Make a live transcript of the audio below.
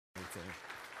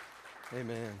thing.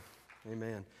 Amen.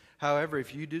 Amen. However,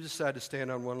 if you do decide to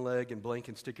stand on one leg and blink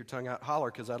and stick your tongue out,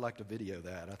 holler, because I'd like to video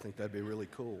that. I think that'd be really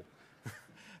cool.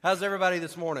 How's everybody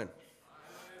this morning?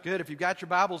 Good. If you've got your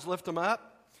Bibles, lift them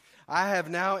up. I have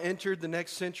now entered the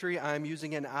next century. I'm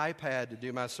using an iPad to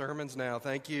do my sermons now.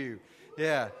 Thank you.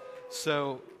 Yeah.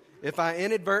 So if I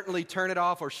inadvertently turn it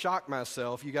off or shock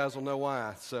myself, you guys will know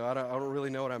why. So I don't really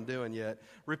know what I'm doing yet.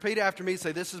 Repeat after me.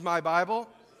 Say, this is my Bible.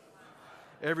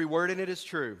 Every word in it is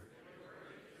true.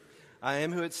 I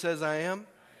am who it says I am.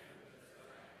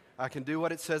 I can do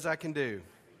what it says I can do.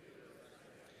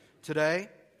 Today,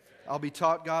 I'll be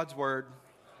taught God's Word.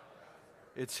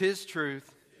 It's His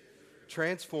truth,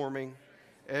 transforming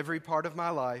every part of my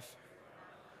life,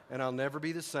 and I'll never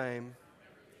be the same.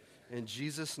 In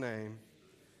Jesus' name,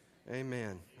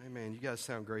 amen. Amen. You guys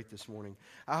sound great this morning.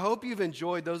 I hope you've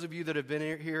enjoyed, those of you that have been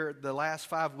here the last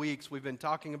 5 weeks, we've been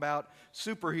talking about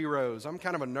superheroes. I'm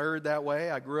kind of a nerd that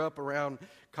way. I grew up around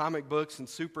comic books and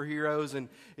superheroes, and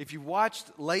if you've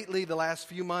watched lately the last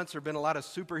few months, there have been a lot of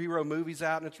superhero movies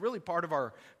out, and it's really part of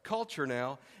our culture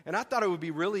now. And I thought it would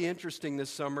be really interesting this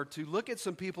summer to look at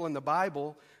some people in the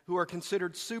Bible who are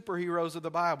considered superheroes of the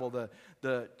Bible,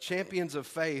 the champions of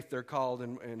faith, they're called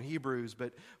in Hebrews.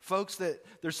 But folks, that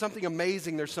there's something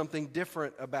amazing, there's something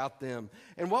different about them.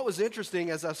 And what was interesting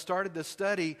as I started this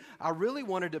study, I really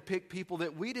wanted to pick people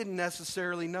that we didn't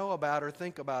necessarily know about or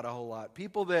think about a whole lot.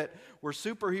 People that were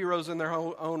superheroes in their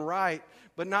own right,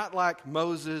 but not like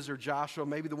Moses or Joshua,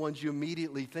 maybe the ones you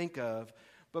immediately think of,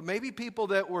 but maybe people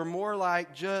that were more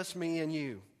like just me and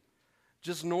you.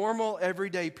 Just normal,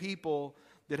 everyday people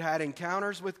that had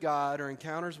encounters with God or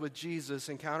encounters with Jesus,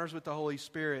 encounters with the Holy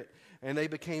Spirit, and they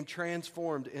became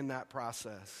transformed in that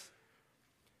process.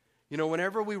 You know,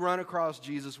 whenever we run across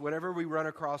Jesus, whenever we run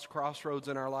across crossroads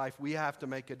in our life, we have to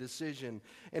make a decision.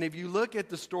 And if you look at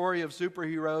the story of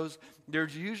superheroes,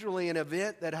 there's usually an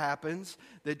event that happens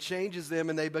that changes them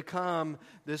and they become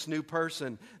this new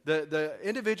person. The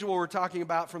individual we're talking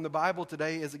about from the Bible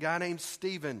today is a guy named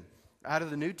Stephen. Out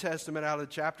of the New Testament, out of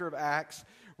the chapter of Acts,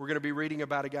 we're going to be reading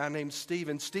about a guy named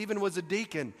Stephen. Stephen was a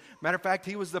deacon. Matter of fact,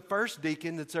 he was the first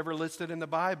deacon that's ever listed in the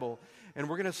Bible. And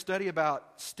we're going to study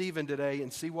about Stephen today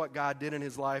and see what God did in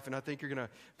his life, and I think you're going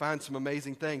to find some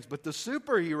amazing things. But the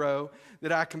superhero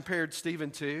that I compared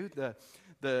Stephen to,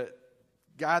 the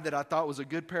guy that I thought was a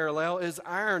good parallel, is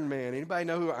Iron Man. Anybody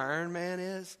know who Iron Man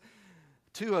is?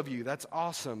 2 of you. That's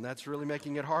awesome. That's really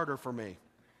making it harder for me.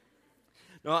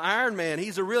 No, Iron Man,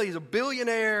 he's a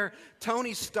billionaire.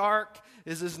 Tony Stark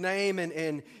is his name,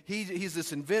 and he's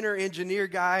this inventor, engineer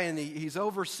guy, and he's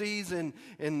overseas in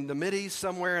the Mideast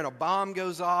somewhere, and a bomb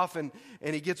goes off, and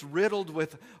he gets riddled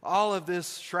with all of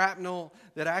this shrapnel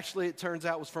that actually, it turns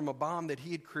out, was from a bomb that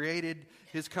he had created,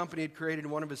 his company had created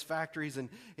in one of his factories, and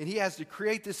he has to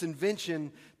create this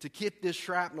invention to keep this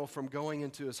shrapnel from going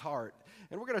into his heart.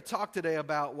 And we're going to talk today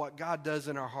about what God does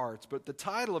in our hearts, but the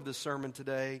title of the sermon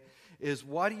today is,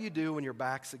 what do you do when your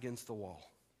back's against the wall?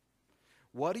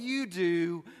 What do you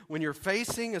do when you're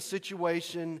facing a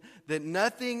situation that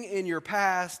nothing in your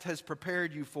past has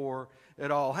prepared you for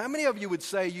at all? How many of you would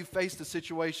say you faced a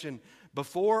situation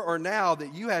before or now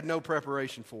that you had no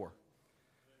preparation for?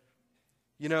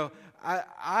 You know,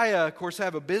 I of course,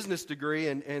 have a business degree,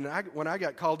 and when I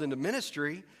got called into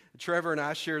ministry, Trevor and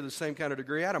I share the same kind of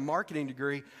degree. I had a marketing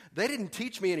degree. They didn't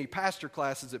teach me any pastor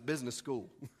classes at business school.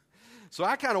 So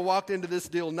I kind of walked into this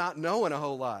deal not knowing a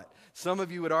whole lot. Some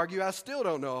of you would argue I still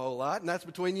don't know a whole lot, and that's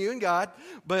between you and God.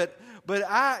 But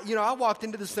I walked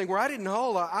into this thing where I didn't know a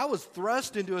whole lot. I was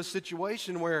thrust into a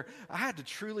situation where I had to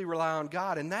truly rely on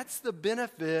God, and that's the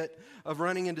benefit of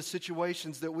running into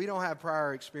situations that we don't have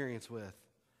prior experience with.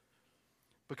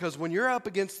 Because when you're up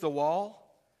against the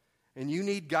wall and you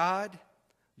need God,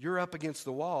 you're up against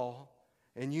the wall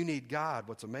and you need God.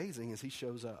 What's amazing is He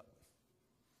shows up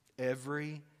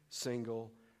every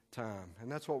single time.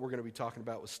 And that's what we're going to be talking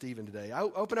about with Stephen today.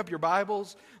 Open up your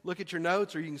Bibles, look at your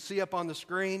notes, or you can see up on the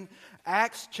screen,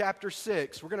 Acts chapter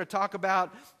 6. We're going to talk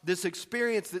about this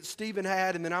experience that Stephen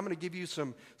had, and then I'm going to give you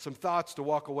some thoughts to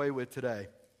walk away with today.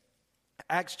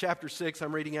 Acts chapter 6,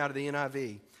 I'm reading out of the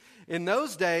NIV. In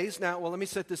those days, let me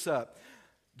set this up.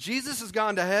 Jesus has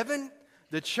gone to heaven.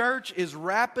 The church is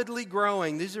rapidly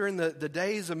growing. These are in the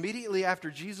days immediately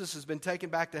after Jesus has been taken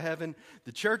back to heaven.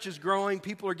 The church is growing.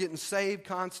 People are getting saved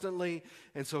constantly.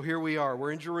 And so here we are.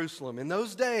 We're in Jerusalem. In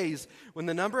those days, when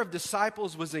the number of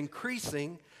disciples was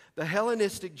increasing, the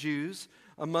Hellenistic Jews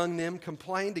among them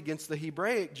complained against the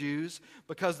Hebraic Jews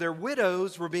because their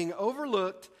widows were being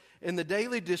overlooked in the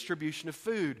daily distribution of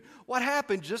food. What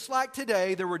happened, just like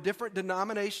today, there were different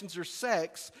denominations or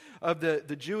sects of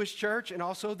the Jewish church and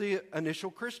also the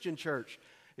initial Christian church.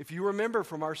 If you remember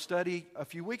from our study a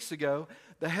few weeks ago,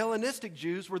 the Hellenistic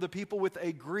Jews were the people with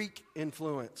a Greek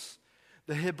influence.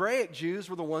 The Hebraic Jews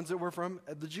were the ones that were from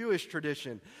the Jewish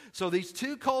tradition. So these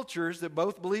two cultures that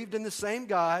both believed in the same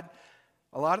God,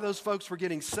 a lot of those folks were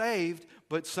getting saved,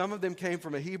 but some of them came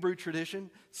from a Hebrew tradition,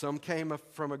 some came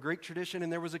from a Greek tradition,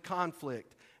 and there was a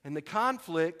conflict. And the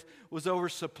conflict was over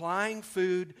supplying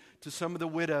food to some of the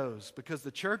widows because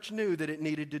the church knew that it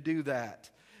needed to do that.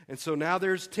 And so now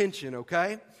there's tension,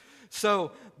 okay?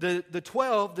 So the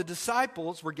 12, the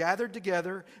disciples, were gathered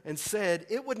together and said,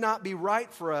 it would not be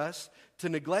right for us to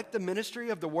neglect the ministry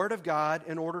of the Word of God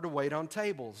in order to wait on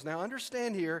tables. Now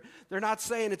understand here, they're not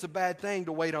saying it's a bad thing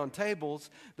to wait on tables.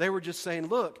 They were just saying,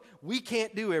 look, we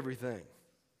can't do everything.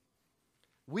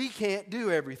 We can't do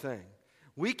everything.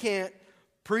 We can't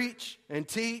preach and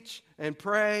teach and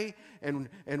pray and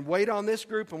wait on this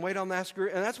group and wait on that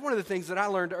group. And that's one of the things that I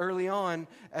learned early on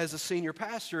as a senior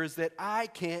pastor is that I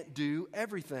can't do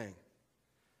everything.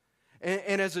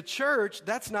 And as a church,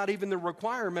 that's not even the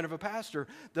requirement of a pastor.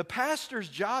 The pastor's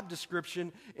job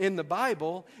description in the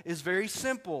Bible is very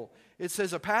simple. It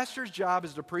says a pastor's job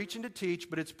is to preach and to teach,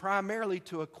 but it's primarily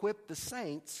to equip the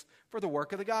saints for the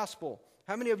work of the gospel.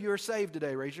 How many of you are saved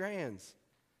today? Raise your hands.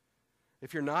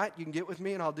 If you're not, you can get with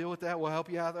me and I'll deal with that. We'll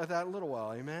help you out with that in a little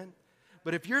while. Amen?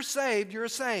 But if you're saved, you're a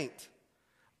saint.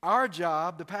 Our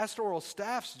job, the pastoral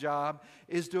staff's job,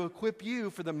 is to equip you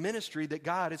for the ministry that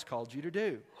God has called you to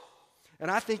do. And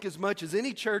I think as much as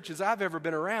any church as I've ever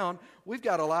been around, we've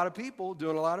got a lot of people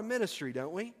doing a lot of ministry,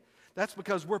 don't we? That's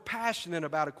because we're passionate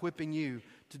about equipping you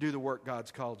to do the work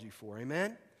God's called you for.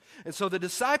 Amen? And so the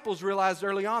disciples realized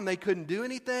early on they couldn't do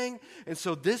anything, and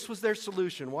so this was their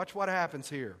solution. Watch what happens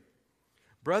here.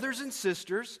 Brothers and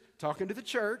sisters, talking to the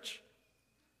church,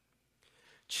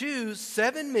 choose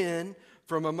 7 men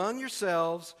from among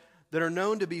yourselves that are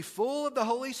known to be full of the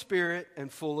Holy Spirit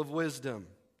and full of wisdom.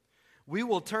 We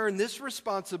will turn this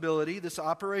responsibility, this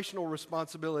operational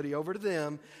responsibility, over to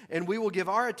them, and we will give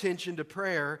our attention to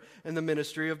prayer and the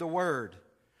ministry of the Word.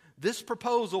 This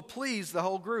proposal pleased the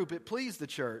whole group. It pleased the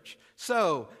church.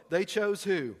 So they chose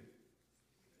who?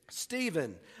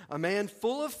 Stephen, a man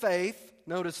full of faith.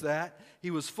 Notice that.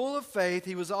 He was full of faith.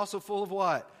 He was also full of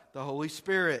what? The Holy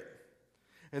Spirit.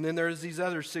 And then there's these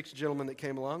other 6 gentlemen that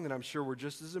came along that I'm sure were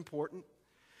just as important.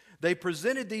 They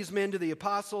presented these men to the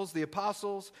apostles. The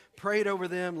apostles prayed over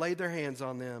them, laid their hands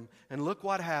on them. And look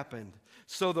what happened.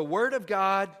 So the word of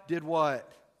God did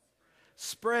what?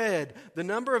 Spread. The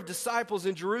number of disciples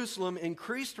in Jerusalem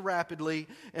increased rapidly,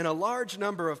 and a large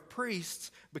number of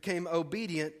priests became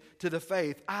obedient to the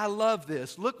faith. I love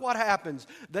this. Look what happens.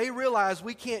 They realize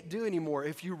we can't do anymore.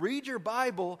 If you read your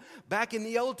Bible, back in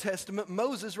the Old Testament,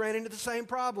 Moses ran into the same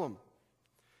problem.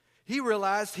 He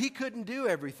realized he couldn't do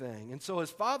everything. And so his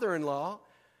father-in-law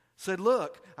said,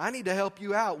 look, I need to help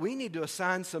you out. We need to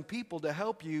assign some people to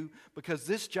help you because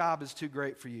this job is too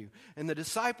great for you. And the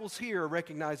disciples here are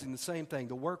recognizing the same thing.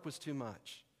 The work was too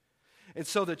much. And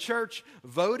so the church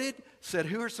voted, said,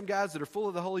 who are some guys that are full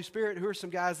of the Holy Spirit? Who are some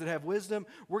guys that have wisdom?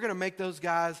 We're going to make those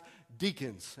guys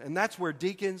deacons. And that's where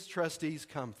deacons, trustees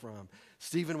come from.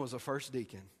 Stephen was a first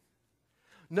deacon.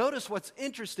 Notice what's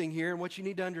interesting here and what you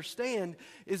need to understand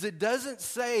is it doesn't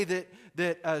say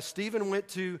that Stephen went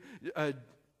to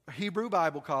Hebrew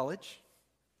Bible College.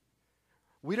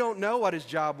 We don't know what his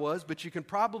job was, but you can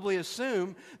probably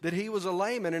assume that he was a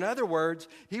layman. In other words,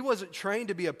 he wasn't trained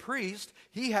to be a priest.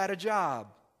 He had a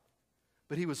job.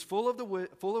 But he was full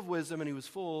of wisdom and he was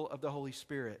full of the Holy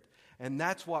Spirit. And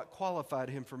that's what qualified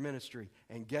him for ministry.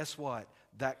 And guess what?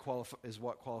 That is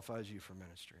what qualifies you for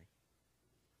ministry.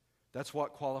 That's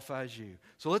what qualifies you.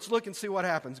 So let's look and see what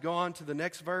happens. Go on to the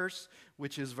next verse,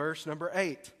 which is verse number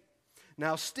 8.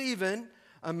 Now Stephen,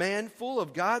 a man full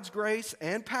of God's grace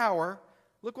and power,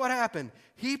 look what happened.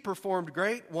 He performed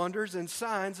great wonders and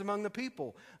signs among the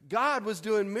people. God was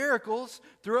doing miracles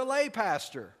through a lay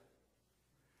pastor.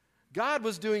 God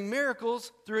was doing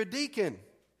miracles through a deacon.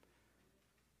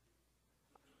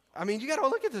 I mean, you got to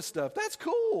look at this stuff. That's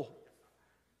cool.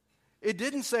 It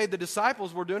didn't say the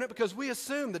disciples were doing it because we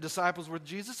assume the disciples were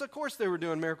Jesus. Of course they were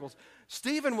doing miracles.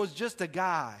 Stephen was just a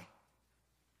guy.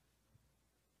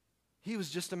 He was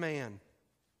just a man.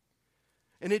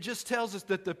 And it just tells us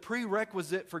that the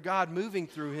prerequisite for God moving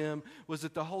through him was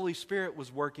that the Holy Spirit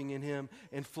was working in him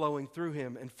and flowing through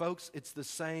him. And folks, it's the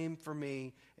same for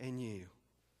me and you.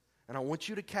 And I want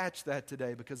you to catch that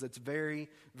today because it's very,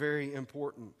 very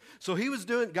important. So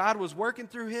God was working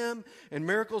through him and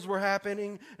miracles were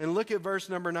happening. And look at verse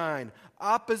number 9.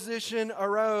 Opposition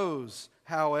arose,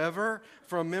 however,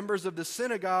 from members of the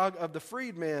synagogue of the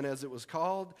freedmen, as it was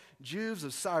called, Jews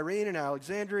of Cyrene and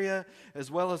Alexandria,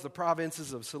 as well as the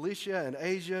provinces of Cilicia and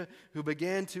Asia, who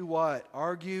began to what?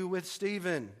 Argue with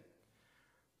Stephen.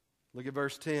 Look at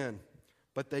verse 10.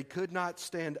 But they could not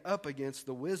stand up against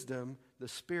the wisdom the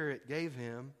Spirit gave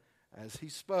him as he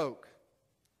spoke.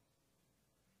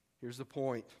 Here's the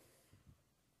point.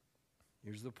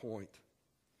 Here's the point.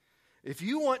 If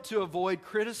you want to avoid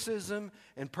criticism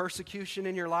and persecution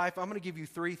in your life, I'm going to give you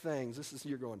 3 things.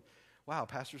 You're going, wow,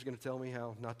 pastor's going to tell me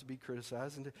how not to be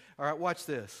criticized. All right, watch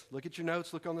this. Look at your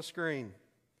notes. Look on the screen.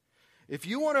 If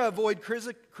you want to avoid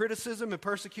criticism and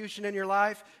persecution in your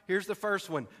life, here's the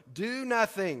first one. Do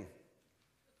nothing.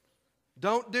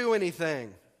 Don't do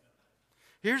anything.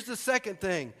 Here's the second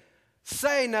thing.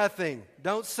 Say nothing.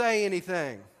 Don't say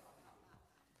anything.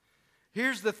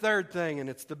 Here's the third thing, and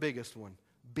it's the biggest one.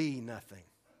 Be nothing.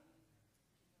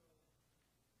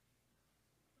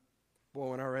 Boy,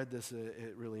 when I read this,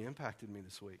 it really impacted me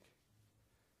this week.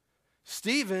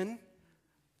 Stephen,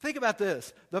 think about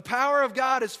this. The power of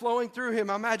God is flowing through him.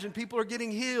 I imagine people are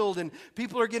getting healed and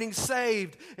people are getting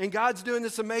saved, and God's doing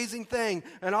this amazing thing.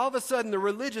 And all of a sudden, the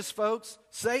religious folks,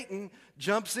 Satan,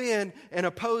 jumps in and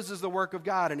opposes the work of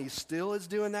God. And he still is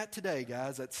doing that today,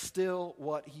 guys. That's still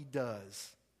what he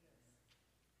does.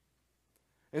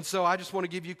 And so I just want to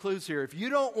give you clues here. If you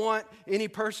don't want any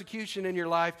persecution in your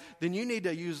life, then you need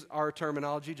to use our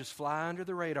terminology, just fly under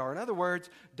the radar. In other words,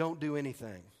 don't do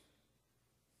anything.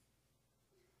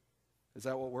 Is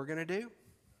that what we're going to do?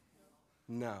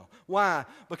 No. Why?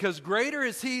 Because greater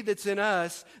is he that's in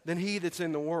us than he that's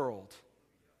in the world.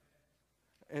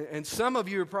 And some of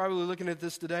you are probably looking at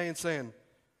this today and saying,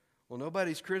 well,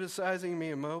 nobody's criticizing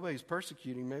me and nobody's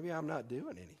persecuting. Maybe I'm not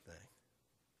doing anything.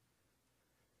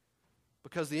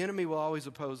 Because the enemy will always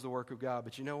oppose the work of God.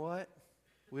 But you know what?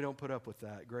 We don't put up with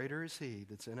that. Greater is he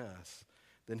that's in us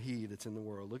than he that's in the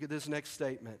world. Look at this next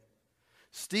statement.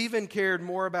 Stephen cared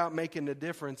more about making a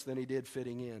difference than he did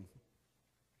fitting in.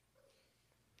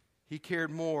 He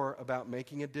cared more about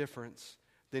making a difference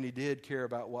than he did care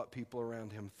about what people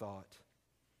around him thought.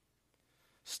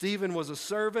 Stephen was a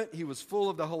servant. He was full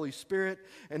of the Holy Spirit.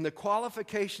 And the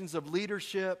qualifications of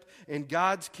leadership in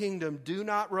God's kingdom do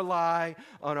not rely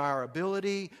on our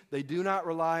ability. They do not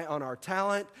rely on our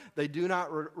talent. They do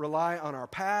not rely on our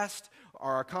past,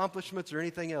 our accomplishments, or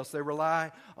anything else. They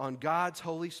rely on God's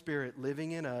Holy Spirit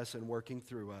living in us and working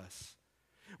through us.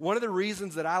 One of the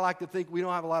reasons that I like to think we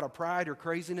don't have a lot of pride or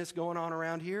craziness going on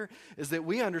around here is that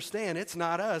we understand it's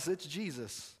not us, it's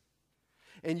Jesus.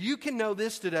 And you can know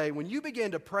this today. When you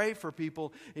begin to pray for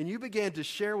people and you begin to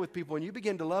share with people and you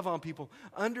begin to love on people,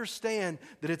 understand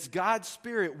that it's God's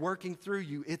Spirit working through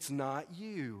you. It's not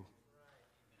you.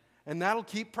 And that'll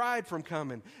keep pride from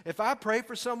coming. If I pray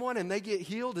for someone and they get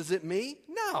healed, is it me?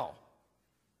 No.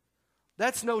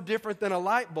 That's no different than a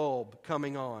light bulb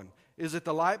coming on. Is it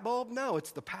the light bulb? No,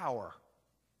 it's the power.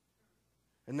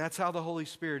 And that's how the Holy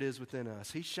Spirit is within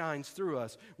us. He shines through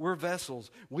us. We're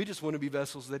vessels. We just want to be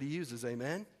vessels that He uses.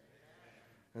 Amen?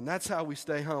 And that's how we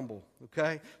stay humble.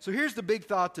 Okay? So here's the big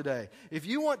thought today. If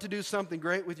you want to do something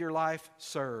great with your life,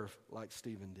 serve like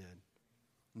Stephen did.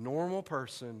 Normal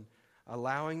person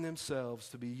allowing themselves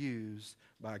to be used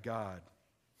by God.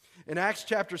 In Acts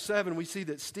chapter 7, we see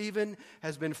that Stephen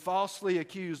has been falsely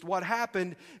accused. What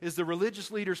happened is the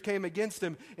religious leaders came against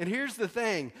him. And here's the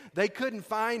thing. They couldn't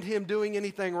find him doing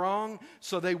anything wrong,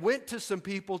 so they went to some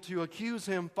people to accuse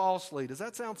him falsely. Does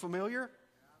that sound familiar?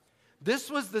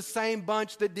 This was the same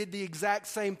bunch that did the exact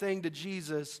same thing to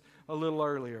Jesus a little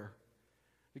earlier.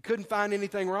 They couldn't find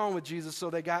anything wrong with Jesus, so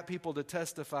they got people to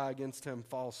testify against him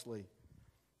falsely.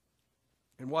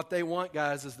 And what they want,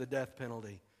 guys, is the death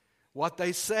penalty. What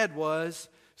they said was,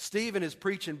 Stephen is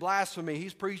preaching blasphemy.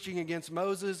 He's preaching against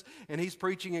Moses, and he's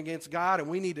preaching against God, and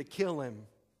we need to kill him.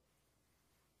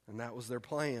 And that was their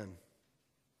plan.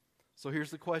 So here's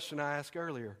the question I asked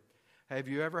earlier. Have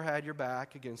you ever had your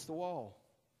back against the wall?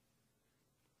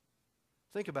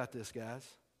 Think about this, guys.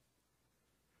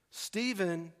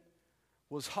 Stephen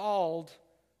was hauled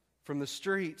from the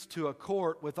streets to a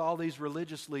court with all these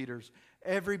religious leaders.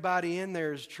 Everybody in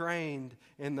there is trained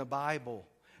in the Bible.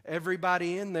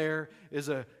 Everybody in there is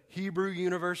a Hebrew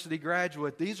University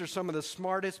graduate. These are some of the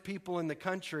smartest people in the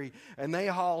country. And they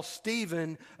haul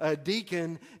Stephen, a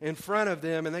deacon, in front of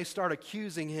them, and they start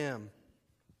accusing him.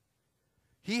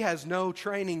 He has no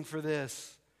training for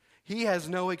this. He has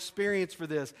no experience for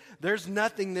this. There's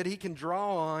nothing that he can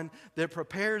draw on that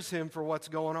prepares him for what's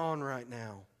going on right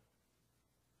now.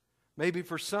 Maybe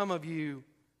for some of you,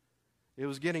 it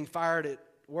was getting fired at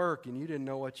work and you didn't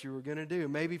know what you were going to do.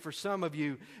 Maybe for some of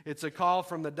you, it's a call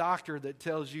from the doctor that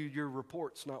tells you your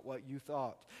report's not what you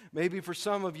thought. Maybe for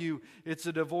some of you, it's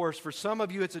a divorce. For some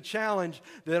of you, it's a challenge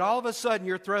that all of a sudden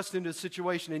you're thrust into a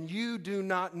situation and you do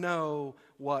not know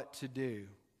what to do.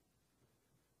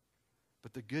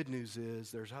 But the good news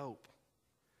is there's hope.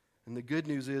 And the good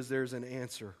news is there's an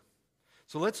answer.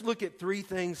 So let's look at 3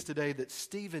 things today that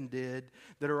Stephen did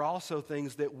that are also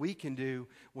things that we can do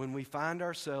when we find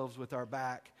ourselves with our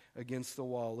back against the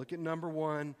wall. Look at number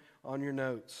 1 on your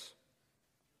notes.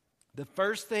 The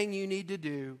first thing you need to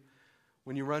do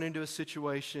when you run into a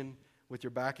situation with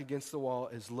your back against the wall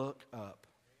is look up.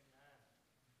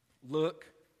 Look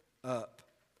up.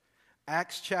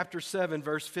 Acts chapter 7,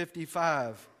 verse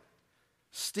 55.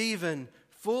 Stephen,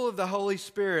 full of the Holy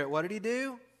Spirit, what did he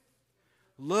do?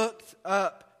 Looked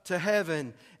up to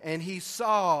heaven, and he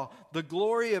saw the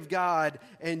glory of God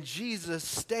and Jesus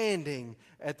standing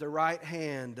at the right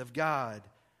hand of God.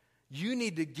 You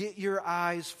need to get your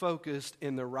eyes focused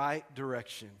in the right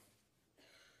direction.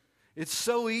 It's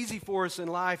so easy for us in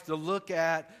life to look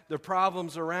at the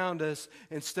problems around us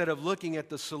instead of looking at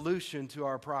the solution to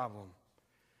our problem.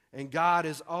 And God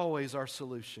is always our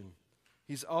solution.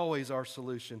 He's always our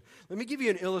solution. Let me give you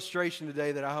an illustration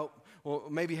today that I hope will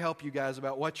maybe help you guys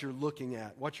about what you're looking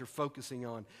at, what you're focusing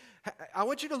on. I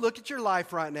want you to look at your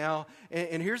life right now,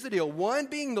 and here's the deal. 1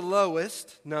 being the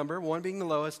lowest number, 1 being the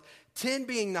lowest, 10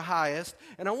 being the highest,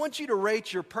 and I want you to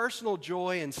rate your personal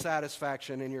joy and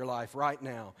satisfaction in your life right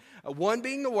now. 1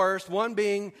 being the worst, 1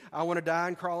 being I want to die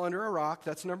and crawl under a rock,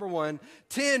 that's number 1.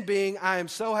 10 being I am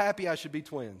so happy I should be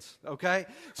twins, okay?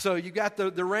 So you got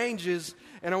the ranges,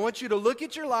 and I want you to look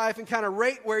at your life and kind of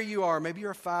rate where you are. Maybe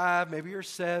you're a 5, maybe you're a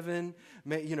 7,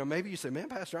 maybe you say, man,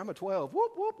 Pastor, I'm a 12,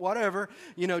 whoop, whoop, whatever.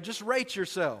 Just rate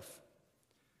yourself,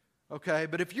 okay?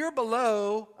 But if you're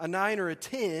below a 9 or a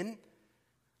 10,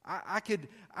 I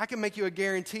can make you a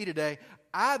guarantee today.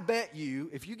 I bet you,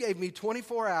 if you gave me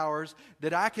 24 hours,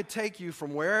 that I could take you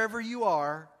from wherever you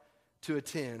are to a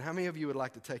 10. How many of you would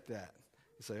like to take that?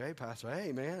 You say, hey, Pastor,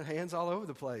 hey, man, hands all over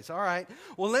the place. All right.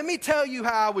 Well, let me tell you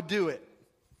how I would do it.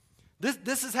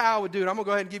 This is how I would do it. I'm going to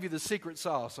go ahead and give you the secret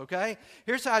sauce, okay?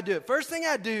 Here's how I do it. First thing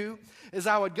I do is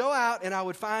I would go out and I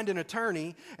would find an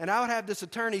attorney, and I would have this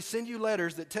attorney send you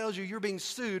letters that tells you you're being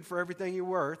sued for everything you're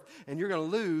worth, and you're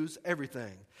going to lose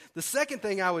everything. The second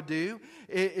thing I would do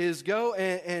is go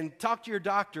and talk to your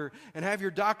doctor and have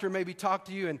your doctor maybe talk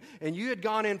to you, and you had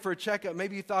gone in for a checkup.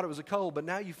 Maybe you thought it was a cold, but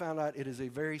now you found out it is a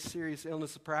very serious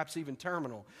illness, perhaps even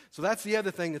terminal. So that's the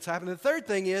other thing that's happened. The third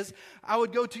thing is I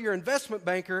would go to your investment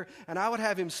banker, and I would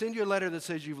have him send you a letter that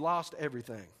says you've lost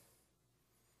everything.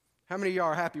 How many of y'all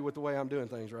are happy with the way I'm doing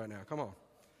things right now? Come on.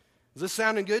 Is this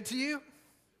sounding good to you?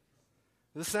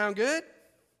 Does this sound good?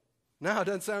 No, it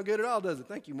doesn't sound good at all, does it?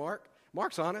 Thank you, Mark.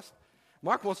 Mark's honest.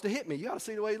 Mark wants to hit me. You ought to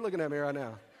see the way he's looking at me right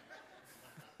now.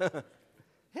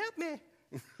 Help me.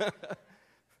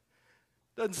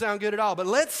 Doesn't sound good at all. But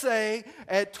let's say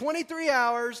at 23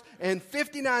 hours and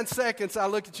 59 seconds, I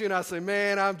look at you and I say,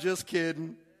 man, I'm just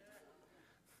kidding.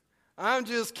 I'm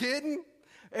just kidding.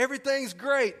 Everything's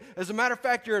great. As a matter of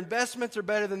fact, your investments are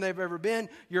better than they've ever been.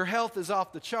 Your health is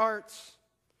off the charts.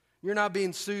 You're not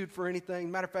being sued for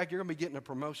anything. Matter of fact, you're going to be getting a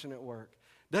promotion at work.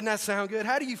 Doesn't that sound good?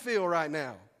 How do you feel right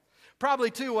now?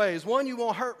 Probably 2 ways. 1, you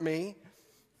won't hurt me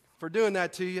for doing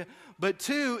that to you. But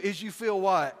 2 is you feel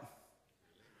what?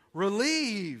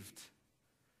 Relieved.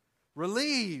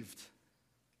 Relieved.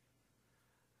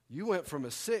 You went from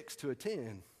a 6 to a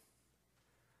 10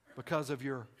 because of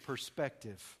your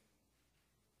perspective.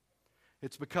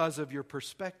 It's because of your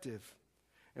perspective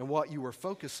and what you were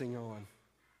focusing on.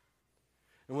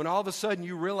 And when all of a sudden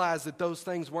you realize that those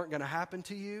things weren't going to happen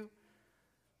to you,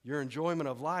 your enjoyment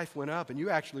of life went up, and you're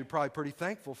actually probably pretty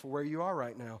thankful for where you are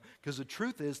right now. Because the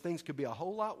truth is, things could be a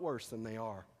whole lot worse than they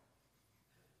are.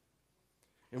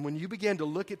 And when you begin to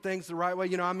look at things the right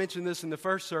way, I mentioned this in the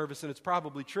first service, and it's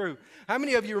probably true. How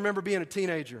many of you remember being a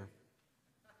teenager?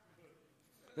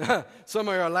 Some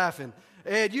of you are laughing.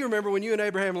 Ed, you remember when you and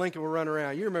Abraham Lincoln were running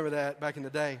around. You remember that back in the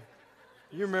day.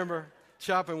 You remember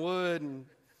chopping wood and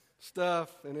stuff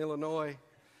in Illinois.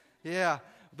 Yeah.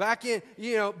 Back in,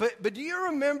 but do you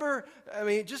remember,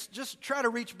 just try to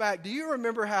reach back. Do you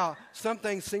remember how some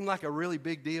things seemed like a really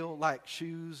big deal, like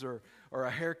shoes or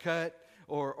a haircut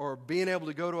or being able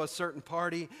to go to a certain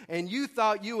party, and you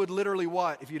thought you would literally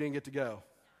what if you didn't get to go?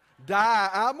 Die.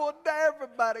 I'm going to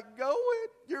everybody going.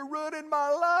 You're ruining my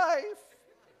life.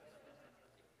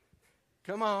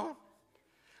 Come on.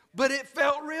 But it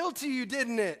felt real to you,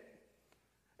 didn't it?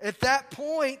 At that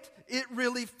point, it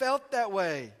really felt that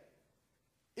way.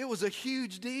 It was a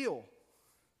huge deal.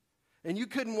 And you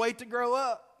couldn't wait to grow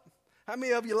up. How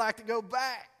many of you like to go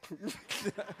back?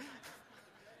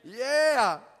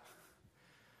 Yeah.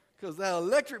 Because that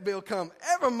electric bill come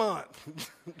every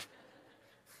month.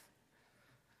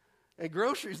 And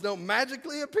groceries don't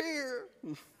magically appear.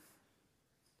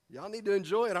 Y'all need to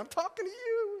enjoy it. I'm talking to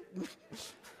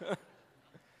you.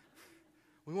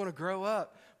 We want to grow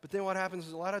up. But then what happens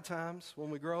is a lot of times when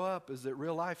we grow up is that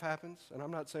real life happens. And I'm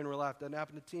not saying real life doesn't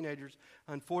happen to teenagers.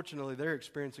 Unfortunately, they're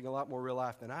experiencing a lot more real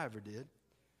life than I ever did.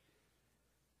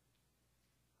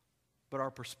 But our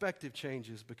perspective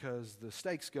changes because the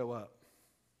stakes go up.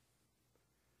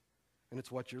 And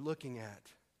it's what you're looking at.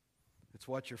 It's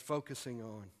what you're focusing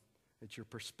on. It's your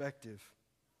perspective.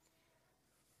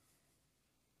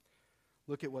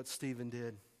 Look at what Stephen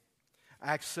did.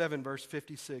 Acts 7, verse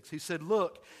 56. He said,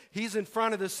 look, he's in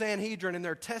front of the Sanhedrin and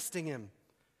they're testing him.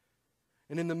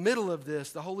 And in the middle of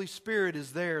this, the Holy Spirit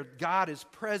is there. God is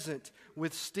present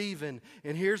with Stephen.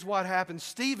 And here's what happens.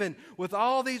 Stephen, with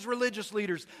all these religious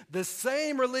leaders, the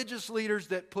same religious leaders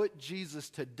that put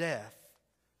Jesus to death,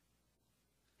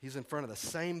 he's in front of the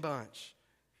same bunch.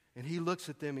 And he looks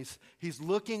at them. He's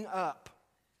looking up.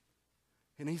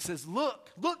 And he says, look,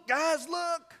 guys,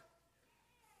 look.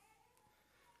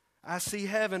 I see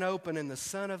heaven open and the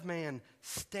Son of Man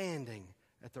standing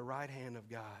at the right hand of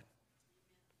God.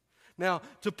 Now,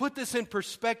 to put this in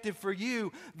perspective for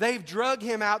you, they've drug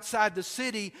him outside the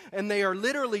city and they are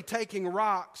literally taking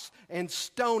rocks and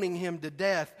stoning him to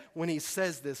death when he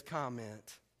says this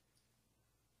comment.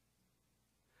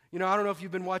 You know, I don't know if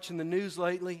you've been watching the news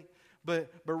lately,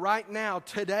 but right now,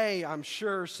 today, I'm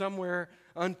sure somewhere,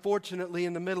 unfortunately,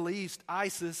 in the Middle East,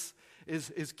 ISIS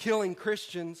is killing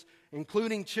Christians,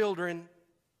 including children,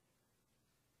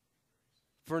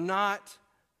 for not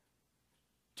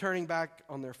turning back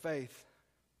on their faith,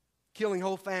 killing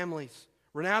whole families.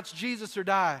 Renounce Jesus or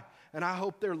die. And I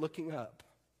hope they're looking up.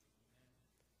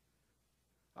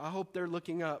 I hope they're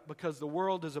looking up because the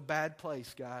world is a bad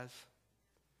place, guys.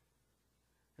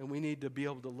 And we need to be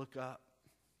able to look up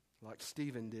like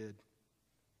Stephen did.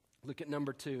 Look at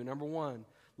number 2. Number 1,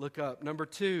 look up. Number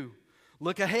 2,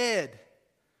 look ahead.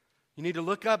 You need to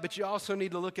look up, but you also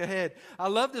need to look ahead. I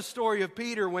love the story of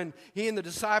Peter when he and the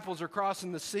disciples are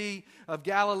crossing the Sea of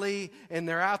Galilee, and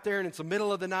they're out there, and it's the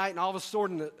middle of the night, and all of a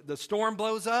sudden the storm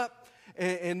blows up,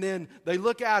 and then they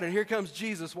look out, and here comes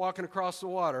Jesus walking across the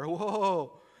water.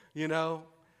 Whoa, you know.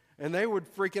 And they were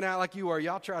freaking out like you are.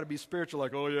 Y'all try to be spiritual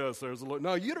like, oh, yes, there's a Lord.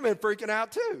 No, you'd have been freaking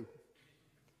out too.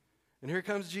 And here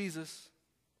comes Jesus.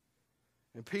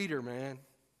 And Peter, man,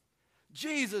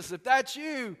 Jesus, if that's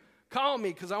you, call me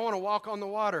because I want to walk on the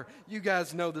water. You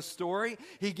guys know the story.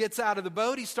 He gets out of the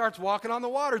boat. He starts walking on the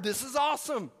water. This is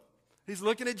awesome. He's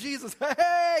looking at Jesus.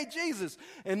 Hey, Jesus.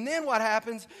 And then what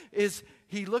happens is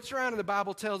he looks around and the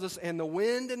Bible tells us, and the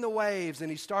wind and the waves, and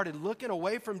he started looking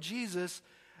away from Jesus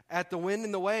at the wind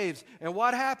and the waves. And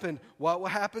what happened? What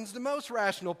happens to most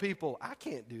rational people? I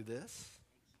can't do this.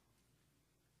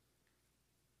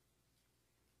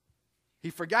 He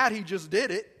forgot he just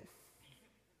did it.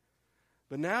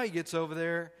 But now he gets over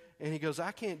there and he goes,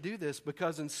 I can't do this,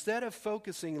 because instead of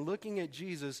focusing and looking at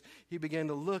Jesus, he began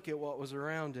to look at what was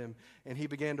around him, and he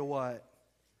began to what?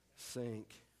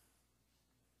 Sink.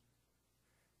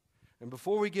 And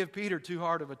before we give Peter too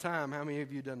hard of a time, how many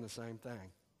of you done the same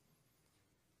thing?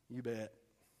 You bet.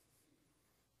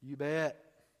 You bet.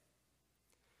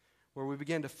 Where we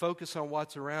begin to focus on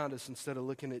what's around us instead of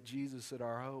looking at Jesus at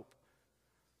our hope.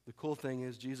 The cool thing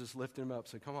is Jesus lifted him up and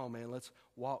said, come on, man, let's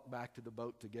walk back to the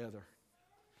boat together.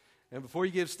 And before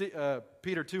you give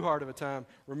Peter too hard of a time,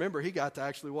 remember, he got to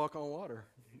actually walk on water.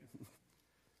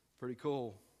 Pretty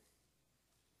cool.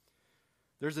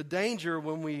 There's a danger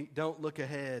when we don't look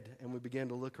ahead and we begin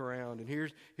to look around.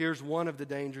 And here's one of the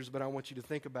dangers, but I want you to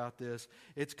think about this.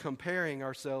 It's comparing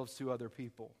ourselves to other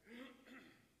people.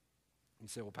 You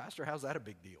say, well, Pastor, how's that a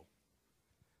big deal?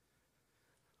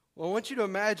 Well, I want you to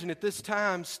imagine at this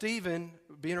time, Stephen,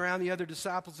 being around the other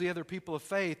disciples, the other people of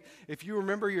faith. If you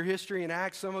remember your history in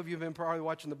Acts, some of you have been probably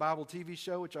watching the Bible TV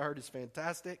show, which I heard is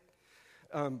fantastic.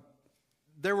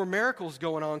 There were miracles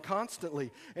going on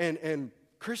constantly, and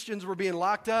Christians were being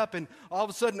locked up, and all of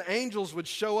a sudden angels would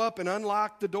show up and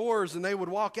unlock the doors, and they would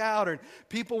walk out, and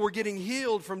people were getting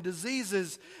healed from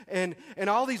diseases, and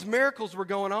all these miracles were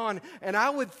going on. And I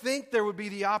would think there would be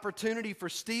the opportunity for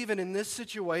Stephen in this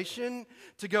situation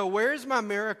to go, where's my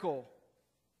miracle?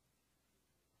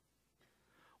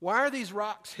 Why are these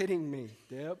rocks hitting me,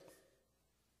 Deb?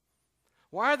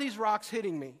 Why are these rocks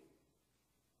hitting me?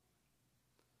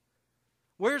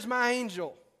 Where's my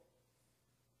angel?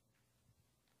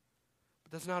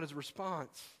 But that's not his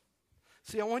response.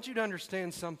 See, I want you to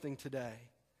understand something today.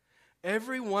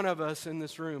 Every one of us in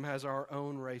this room has our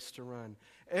own race to run.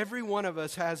 Every one of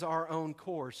us has our own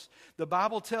course. The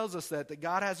Bible tells us that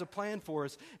God has a plan for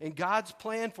us, and God's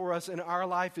plan for us in our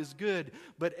life is good.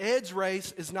 But Ed's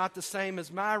race is not the same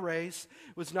as my race.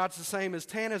 It was not the same as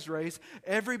Tana's race.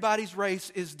 Everybody's race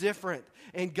is different,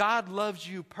 and God loves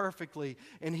you perfectly,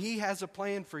 and He has a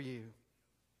plan for you.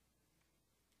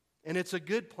 And it's a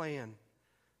good plan,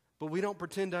 but we don't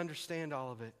pretend to understand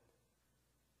all of it.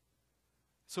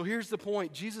 So here's the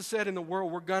point. Jesus said in the world,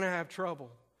 we're going to have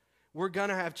trouble. We're going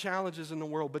to have challenges in the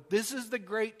world. But this is the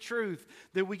great truth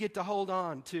that we get to hold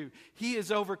on to. He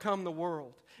has overcome the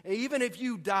world. And even if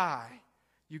you die,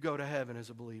 you go to heaven as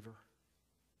a believer.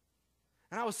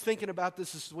 And I was thinking about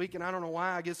this week, and I don't know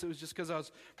why. I guess it was just because I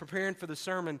was preparing for the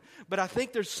sermon. But I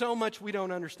think there's so much we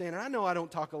don't understand. And I know I don't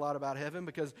talk a lot about heaven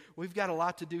because we've got a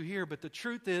lot to do here. But the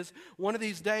truth is, one of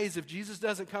these days, if Jesus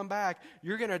doesn't come back,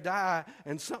 you're going to die,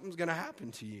 and something's going to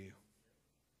happen to you.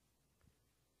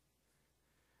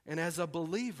 And as a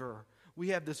believer, we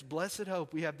have this blessed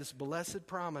hope. We have this blessed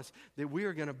promise that we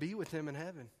are going to be with Him in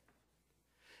heaven.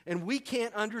 And we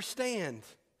can't understand.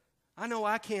 I know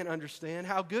I can't understand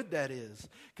how good that is,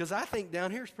 because I think down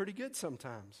here is pretty good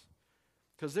sometimes,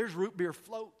 because there's root beer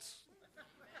floats.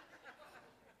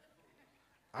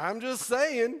 I'm just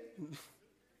saying.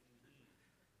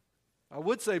 I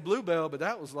would say Bluebell, but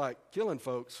that was like killing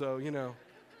folks, so, you know.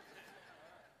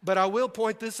 But I will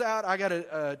point this out. I got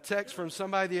a text from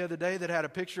somebody the other day that had a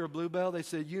picture of Bluebell. They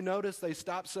said, you notice they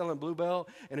stopped selling Bluebell,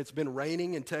 and it's been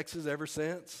raining in Texas ever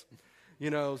since. You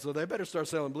know, so they better start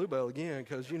selling Bluebell again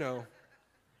because, you know,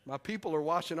 my people are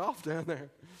washing off down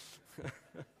there.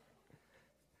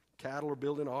 Cattle are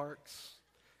building arks.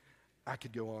 I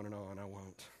could go on and on. I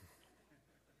won't.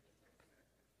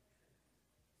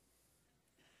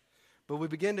 But we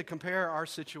begin to compare our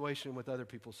situation with other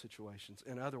people's situations.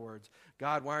 In other words,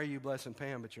 God, why are you blessing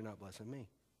Pam, but you're not blessing me?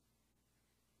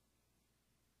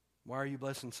 Why are you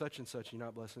blessing such and such, you're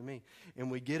not blessing me?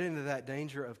 And we get into that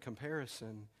danger of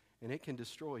comparison, and it can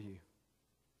destroy you.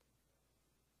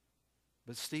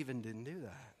 But Stephen didn't do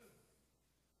that.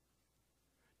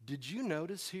 Did you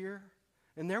notice here?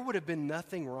 And there would have been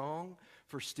nothing wrong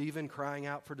for Stephen crying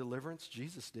out for deliverance.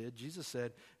 Jesus did. Jesus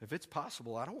said, if it's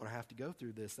possible, I don't want to have to go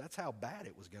through this. That's how bad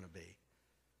it was going to be.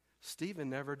 Stephen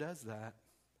never does that.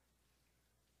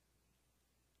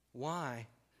 Why?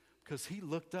 Because he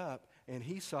looked up and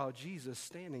he saw Jesus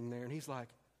standing there, and he's like,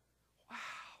 wow.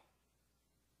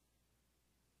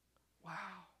 Wow.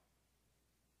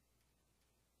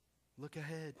 Look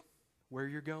ahead, where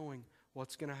you're going,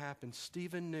 what's going to happen.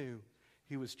 Stephen knew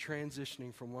he was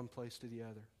transitioning from one place to the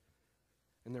other,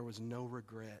 and there was no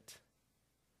regret.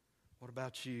 What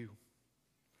about you?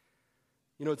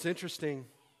 You know, it's interesting.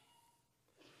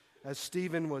 As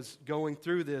Stephen was going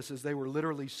through this, as they were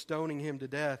literally stoning him to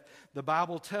death, the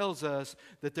Bible tells us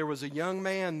that there was a young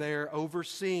man there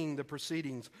overseeing the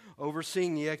proceedings,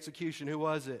 overseeing the execution. Who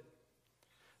was it?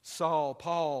 Saul,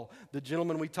 Paul, the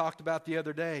gentleman we talked about the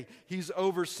other day. He's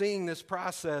overseeing this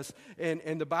process,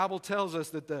 and the Bible tells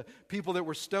us that the people that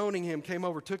were stoning him came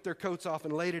over, took their coats off,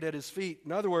 and laid it at his feet.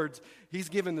 In other words, he's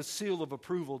given the seal of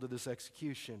approval to this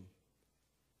execution.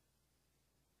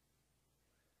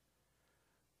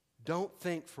 Don't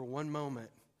think for one moment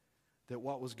that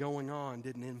what was going on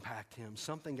didn't impact him.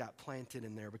 Something got planted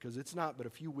in there, because it's not but a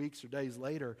few weeks or days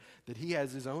later that he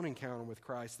has his own encounter with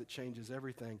Christ that changes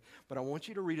everything. But I want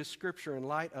you to read a scripture in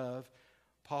light of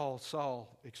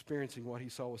Saul experiencing what he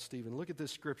saw with Stephen. Look at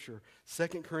this scripture, 2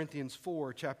 Corinthians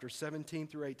 4, chapter 17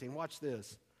 through 18. Watch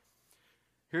this.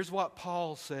 Here's what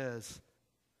Paul says.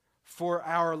 For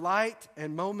our light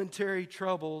and momentary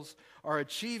troubles are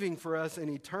achieving for us an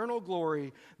eternal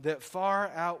glory that far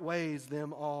outweighs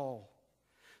them all.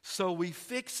 So we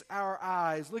fix our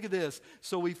eyes, look at this,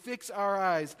 so we fix our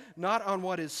eyes not on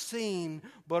what is seen,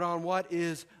 but on what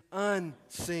is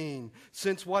unseen.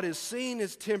 Since what is seen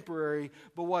is temporary,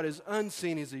 but what is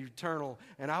unseen is eternal.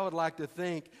 And I would like to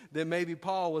think that maybe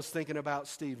Paul was thinking about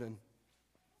Stephen.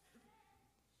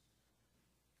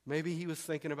 Maybe he was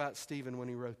thinking about Stephen when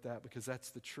he wrote that, because that's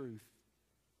the truth.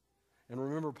 And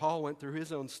remember, Paul went through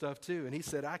his own stuff too. And he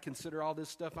said, I consider all this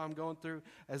stuff I'm going through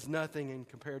as nothing in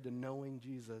compared to knowing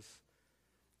Jesus.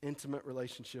 Intimate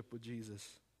relationship with Jesus.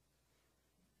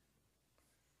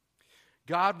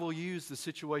 God will use the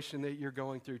situation that you're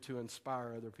going through to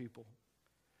inspire other people.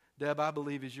 Deb, I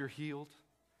believe as you're healed,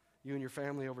 you and your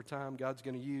family over time, God's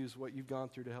going to use what you've gone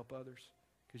through to help others,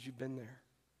 because you've been there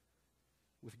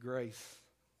with grace.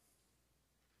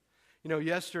 You know,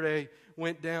 yesterday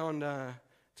went down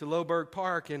to Loughburg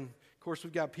Park, and of course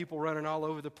we've got people running all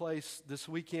over the place this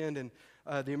weekend, and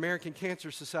the American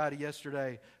Cancer Society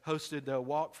yesterday hosted the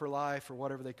Walk for Life, or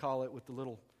whatever they call it, with the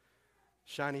little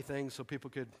shiny things so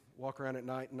people could walk around at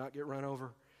night and not get run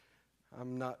over.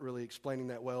 I'm not really explaining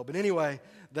that well. But anyway,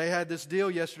 they had this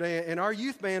deal yesterday, and our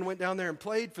youth band went down there and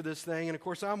played for this thing. And, of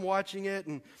course, I'm watching it,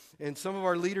 and some of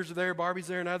our leaders are there, Barbie's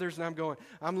there and others, and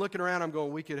I'm looking around, I'm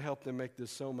going, we could help them make this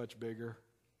so much bigger.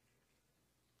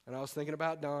 And I was thinking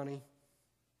about Donnie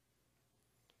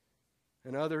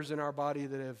and others in our body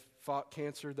that have fought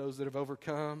cancer, those that have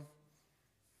overcome.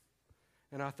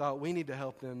 And I thought, we need to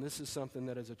help them. This is something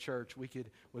that as a church, we could,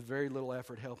 with very little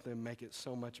effort, help them make it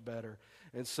so much better.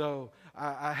 And so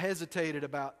I hesitated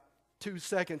about 2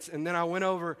 seconds, and then I went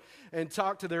over and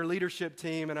talked to their leadership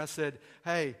team, and I said,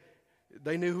 hey,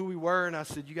 they knew who we were, and I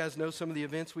said, you guys know some of the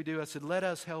events we do? I said, let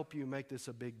us help you make this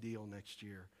a big deal next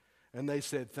year. And they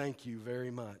said, thank you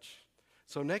very much.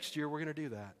 So next year, we're going to do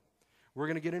that. We're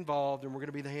going to get involved, and we're going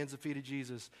to be the hands and feet of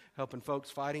Jesus, helping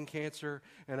folks fighting cancer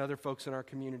and other folks in our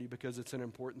community, because it's an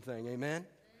important thing. Amen?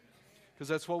 Because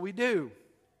that's what we do.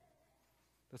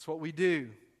 That's what we do.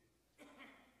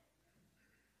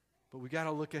 But we got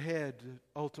to look ahead to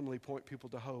ultimately point people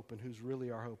to hope, and who's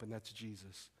really our hope, and that's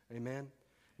Jesus. Amen?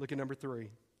 Look at number 3.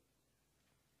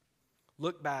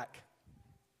 Look back.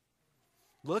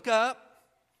 Look up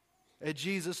at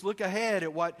Jesus. Look ahead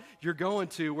at what you're going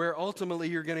to, where ultimately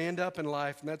you're going to end up in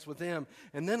life, and that's with Him.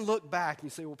 And then look back. And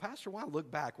you say, well, Pastor, why look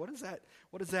back? What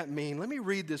does that mean? Let me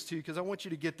read this to you, because I want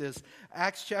you to get this.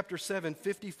 Acts chapter 7,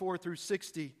 54 through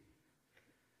 60.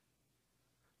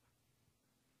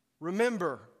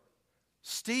 Remember,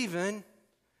 Stephen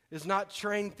is not a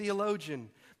trained theologian.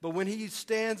 But when he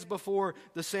stands before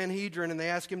the Sanhedrin and they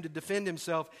ask him to defend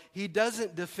himself, he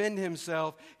doesn't defend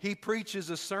himself. He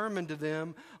preaches a sermon to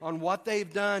them on what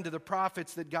they've done to the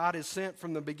prophets that God has sent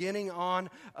from the beginning on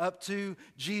up to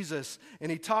Jesus.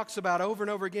 And he talks about over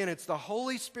and over again, it's the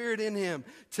Holy Spirit in him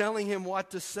telling him what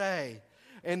to say.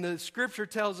 And the scripture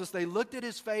tells us they looked at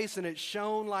his face and it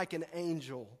shone like an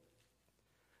angel.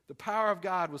 The power of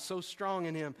God was so strong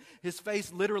in him. His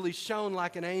face literally shone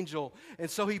like an angel. And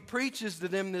so he preaches to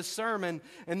them this sermon.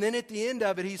 And then at the end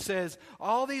of it, he says,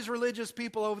 all these religious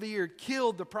people over the year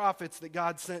killed the prophets that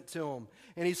God sent to them.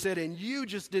 And he said, and you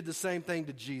just did the same thing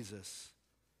to Jesus.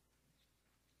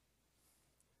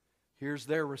 Here's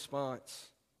their response.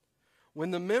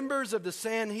 When the members of the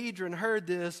Sanhedrin heard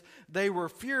this, they were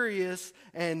furious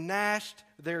and gnashed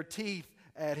their teeth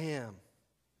at him.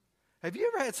 Have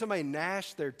you ever had somebody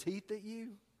gnash their teeth at you?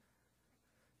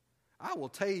 I will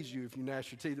tase you if you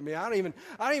gnash your teeth at me. I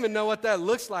don't even know what that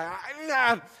looks like.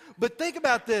 But think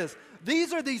about this.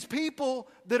 These are these people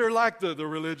that are like the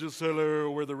religious, hello,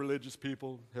 we're the religious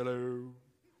people, hello,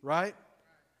 right?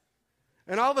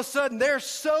 And all of a sudden, they're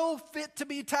so fit to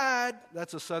be tied.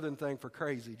 That's a southern thing for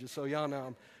crazy, just so y'all know.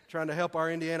 I'm trying to help our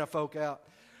Indiana folk out.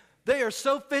 They are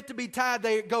so fit to be tied,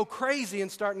 they go crazy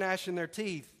and start gnashing their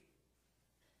teeth.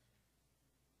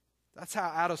 That's how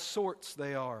out of sorts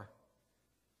they are.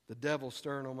 The devil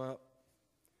stirring them up.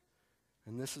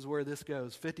 And this is where this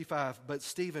goes. 55, but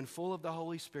Stephen, full of the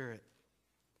Holy Spirit,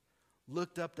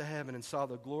 looked up to heaven and saw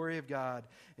the glory of God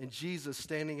and Jesus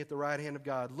standing at the right hand of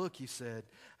God. Look, he said,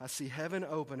 I see heaven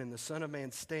open and the Son of Man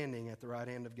standing at the right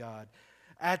hand of God.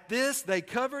 At this, they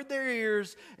covered their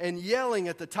ears, and yelling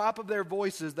at the top of their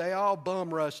voices, they all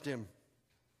bum rushed him.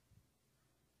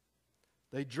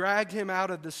 They dragged him out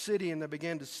of the city and they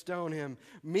began to stone him.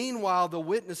 Meanwhile, the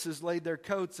witnesses laid their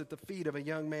coats at the feet of a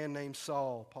young man named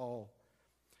Paul.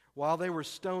 While they were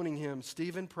stoning him,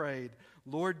 Stephen prayed,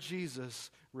 Lord Jesus,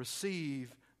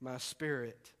 receive my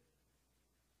spirit.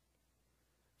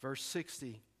 Verse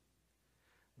 60.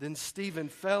 Then Stephen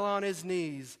fell on his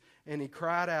knees and he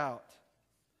cried out,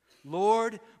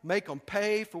 Lord, make them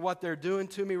pay for what they're doing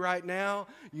to me right now.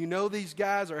 You know these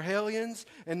guys are hellions,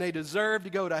 and they deserve to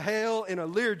go to hell in a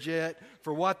Learjet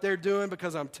for what they're doing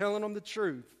because I'm telling them the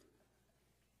truth.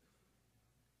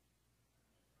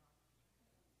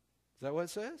 Is that what it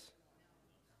says?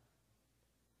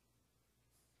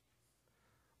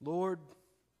 Lord,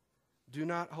 do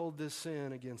not hold this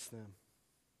sin against them.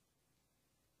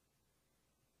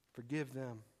 Forgive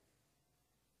them.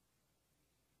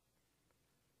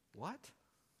 What?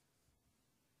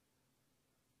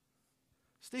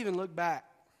 Stephen looked back.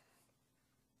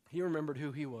 He remembered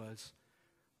who he was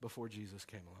before Jesus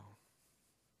came along.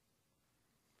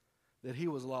 That he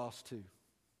was lost too.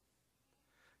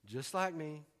 Just like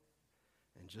me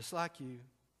and just like you.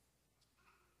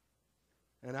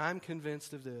 And I'm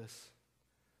convinced of this,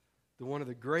 that one of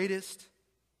the greatest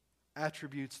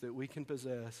attributes that we can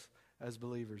possess as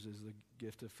believers is the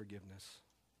gift of forgiveness.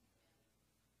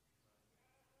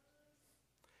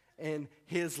 And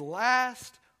his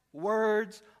last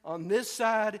words on this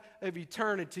side of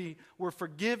eternity were,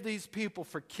 forgive these people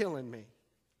for killing me.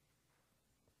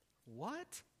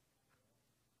 What?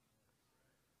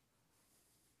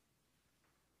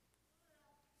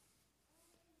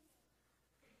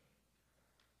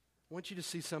 I want you to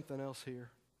see something else here.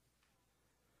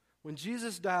 When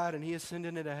Jesus died and he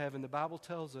ascended into heaven, the Bible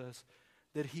tells us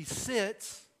that he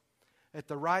sits at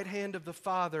the right hand of the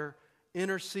Father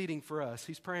interceding for us.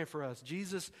 He's praying for us.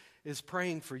 Jesus is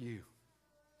praying for you.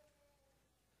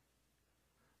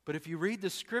 But if you read the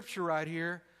scripture right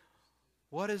here,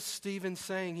 what is Stephen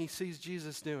saying he sees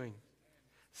Jesus doing?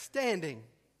 Standing.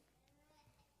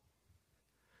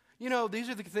 You know, these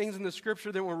are the things in the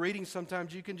scripture that we're reading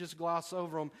sometimes you can just gloss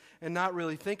over them and not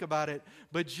really think about it.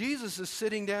 But Jesus is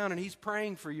sitting down and he's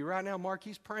praying for you. Right now, Mark,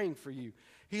 he's praying for you.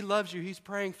 He loves you. He's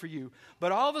praying for you.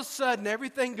 But all of a sudden,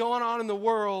 everything going on in the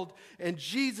world, and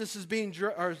Jesus is being,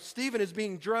 or Stephen is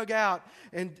being drug out,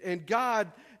 and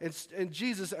God and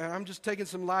Jesus, and I'm just taking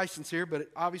some license here, but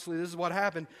obviously this is what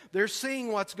happened. They're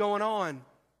seeing what's going on.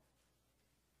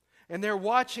 And they're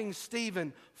watching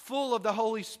Stephen, full of the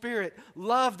Holy Spirit,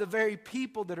 love the very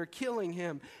people that are killing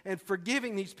him and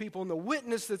forgiving these people and the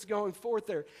witness that's going forth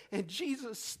there. And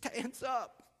Jesus stands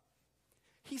up.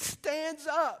 He stands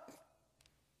up.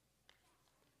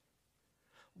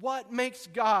 What makes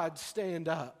God stand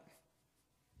up?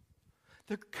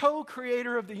 The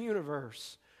co-creator of the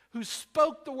universe, who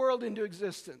spoke the world into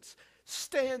existence,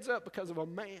 stands up because of a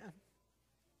man.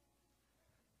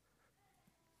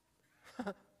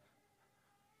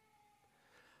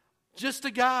 Just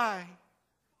a guy,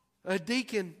 a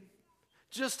deacon,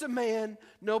 just a man,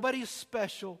 nobody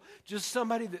special, just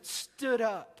somebody that stood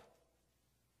up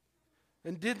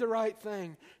and did the right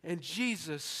thing. And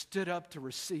Jesus stood up to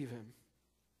receive him.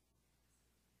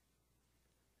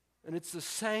 And it's the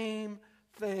same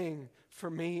thing for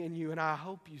me and you, and I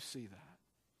hope you see that.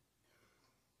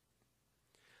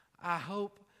 I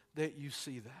hope that you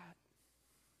see that.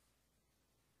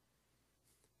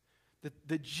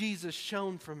 That Jesus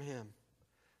shone from him.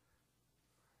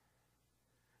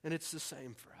 And it's the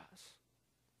same for us.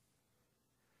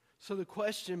 So the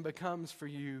question becomes for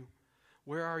you,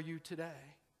 where are you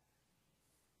today?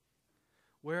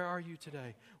 Where are you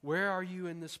today? Where are you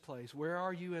in this place? Where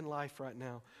are you in life right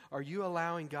now? Are you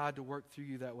allowing God to work through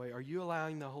you that way? Are you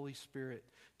allowing the Holy Spirit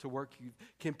to work you?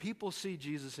 Can people see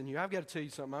Jesus in you? I've got to tell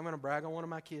you something. I'm going to brag on one of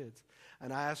my kids.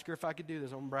 And I asked her if I could do this.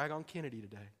 I'm going to brag on Kennedy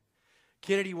today.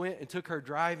 Kennedy went and took her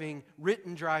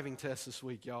written driving test this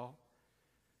week, y'all.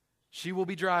 She will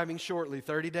be driving shortly,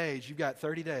 30 days. You've got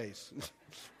 30 days.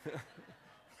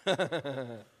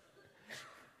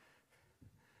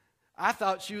 I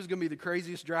thought she was going to be the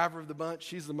craziest driver of the bunch.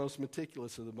 She's the most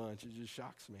meticulous of the bunch. It just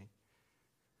shocks me.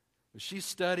 But she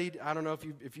studied. I don't know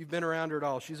if you've been around her at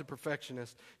all. She's a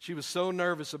perfectionist. She was so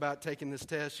nervous about taking this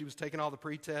test. She was taking all the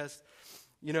pre-tests.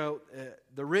 You know,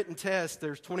 the written test,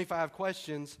 there's 25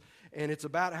 questions, and it's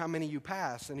about how many you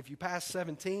pass. And if you pass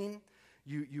 17,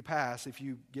 you pass. If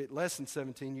you get less than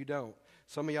 17, you don't.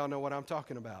 Some of y'all know what I'm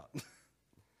talking about.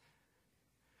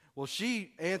 Well,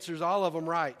 she answers all of them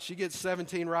right. She gets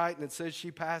 17 right, and it says she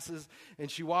passes.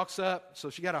 And she walks up. So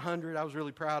she got 100. I was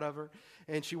really proud of her.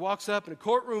 And she walks up in a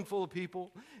courtroom full of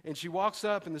people. And she walks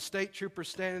up, and the state trooper's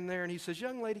standing there. And he says,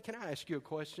 "Young lady, can I ask you a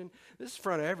question? This is in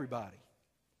front of everybody."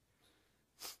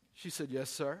 She said, "Yes,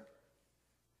 sir."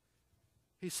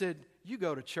 He said, "You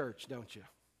go to church, don't you?"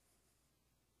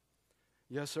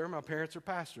 "Yes, sir. My parents are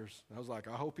pastors." I was like,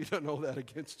 I hope he doesn't hold that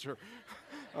against her.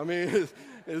 I mean,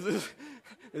 is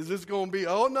this going to be,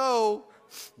 oh, no,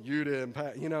 you didn't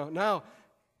pass. You know, no.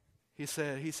 He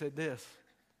said this,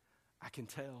 "I can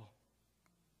tell."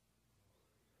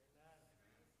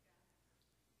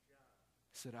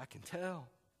 He said, "I can tell."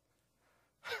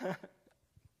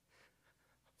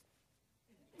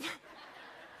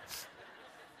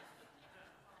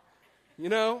 You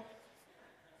know?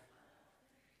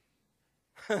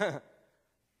 Doesn't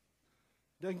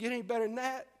get any better than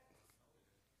that.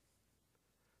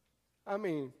 I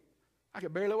mean, I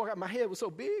could barely walk out. My head was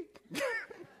so big. And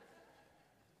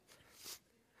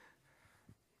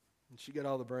she got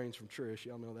all the brains from Trish.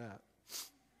 Y'all know that.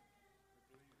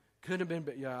 Couldn't have been,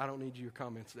 but yeah, I don't need your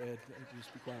comments, Ed.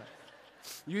 Just be quiet.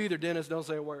 You either, Dennis, don't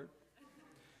say a word.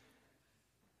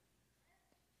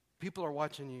 People are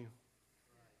watching you.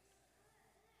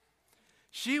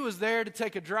 She was there to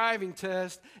take a driving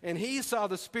test, and he saw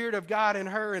the Spirit of God in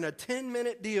her in a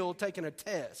 10-minute deal taking a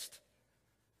test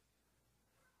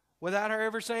without her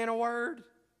ever saying a word.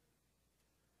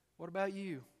 What about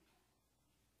you?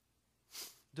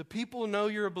 Do people know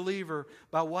you're a believer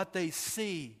by what they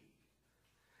see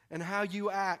and how you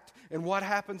act and what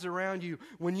happens around you?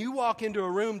 When you walk into a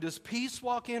room, does peace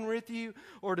walk in with you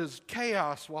or does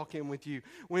chaos walk in with you?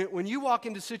 When you walk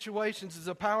into situations, is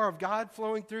the power of God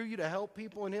flowing through you to help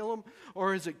people and heal them,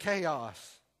 or is it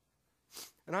chaos?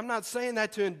 And I'm not saying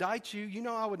that to indict you. You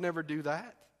know I would never do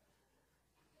that.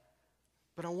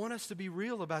 But I want us to be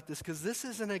real about this because this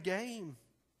isn't a game.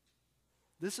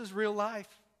 This is real life.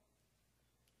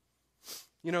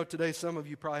 You know, today some of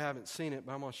you probably haven't seen it,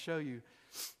 but I'm going to show you.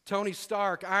 Tony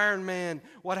Stark, Iron Man,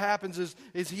 what happens is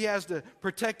he has to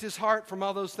protect his heart from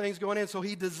all those things going in. So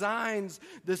he designs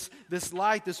this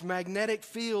light, this magnetic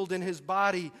field in his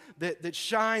body that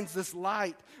shines this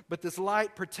light. But this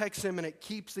light protects him and it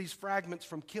keeps these fragments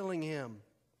from killing him.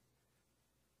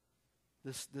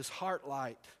 This heart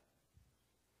light.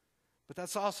 But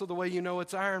that's also the way you know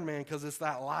it's Iron Man, because it's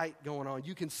that light going on.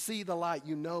 You can see the light.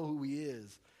 You know who he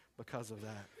is because of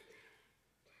that.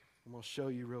 I'm going to show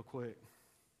you real quick.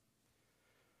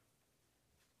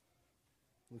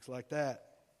 Looks like that.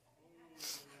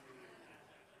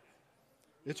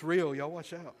 It's real. Y'all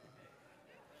watch out.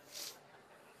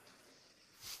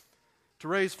 To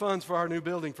raise funds for our new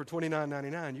building for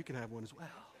 $29.99, you can have one as well.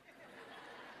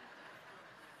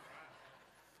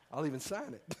 I'll even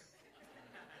sign it.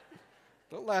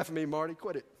 Don't laugh at me, Marty.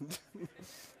 Quit it.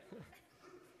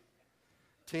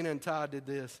 Tina and Todd did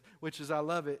this, which is, I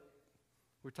love it.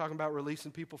 We're talking about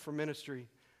releasing people for ministry.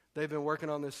 They've been working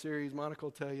on this series, Monica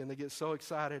will tell you, and they get so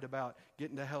excited about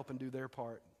getting to help and do their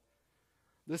part.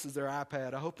 This is their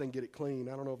iPad. I hope they can get it clean.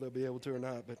 I don't know if they'll be able to or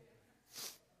not.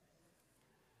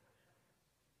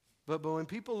 But when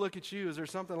people look at you, is there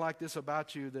something like this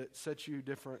about you that sets you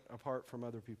different apart from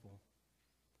other people?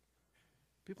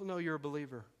 People know you're a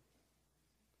believer.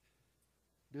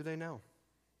 Do they know?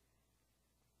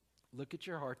 Look at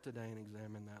your heart today and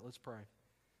examine that. Let's pray.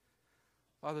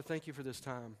 Father, thank you for this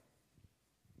time.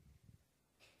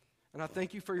 And I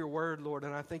thank you for your word, Lord,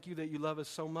 and I thank you that you love us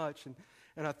so much.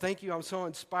 And I thank you, I'm so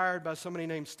inspired by somebody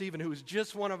named Stephen, who was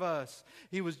just one of us.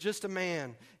 He was just a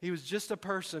man. He was just a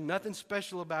person. Nothing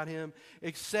special about him,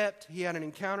 except he had an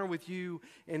encounter with you,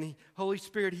 and Holy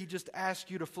Spirit, he just asked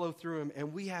you to flow through him,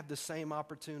 and we have the same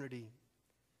opportunity.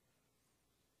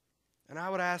 And I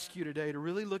would ask you today to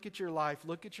really look at your life,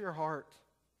 look at your heart.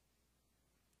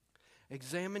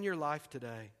 Examine your life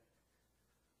today.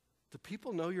 Do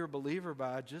people know you're a believer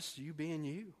by just you being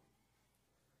you?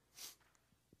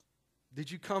 Did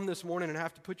you come this morning and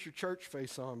have to put your church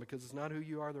face on because it's not who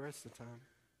you are the rest of the time?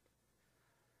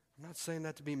 I'm not saying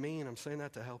that to be mean. I'm saying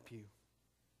that to help you.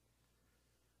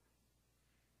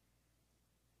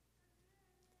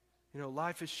 You know,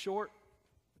 life is short.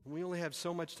 We only have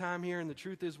so much time here, and the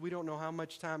truth is we don't know how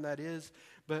much time that is,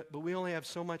 but we only have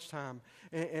so much time.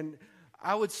 And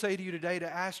I would say to you today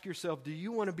to ask yourself, do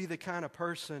you want to be the kind of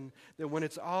person that when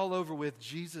it's all over with,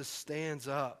 Jesus stands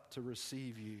up to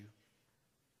receive you?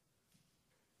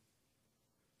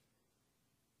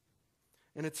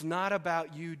 And it's not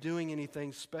about you doing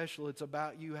anything special. It's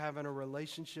about you having a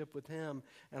relationship with him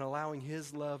and allowing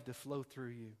his love to flow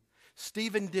through you.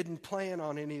 Stephen didn't plan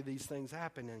on any of these things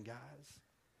happening, guys.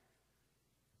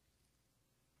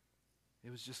 It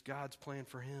was just God's plan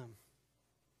for him.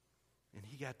 And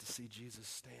he got to see Jesus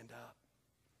stand up.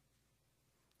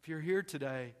 If you're here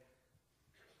today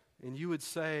and you would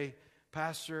say,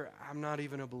 Pastor, I'm not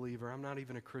even a believer. I'm not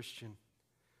even a Christian.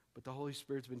 But the Holy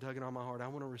Spirit's been tugging on my heart. I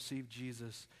want to receive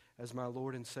Jesus as my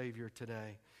Lord and Savior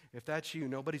today. If that's you,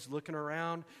 nobody's looking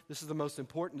around. This is the most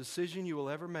important decision you will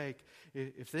ever make.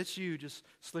 If that's you, just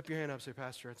slip your hand up and say,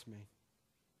 Pastor, that's me.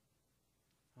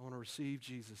 I want to receive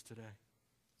Jesus today.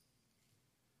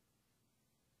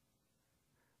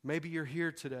 Maybe you're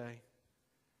here today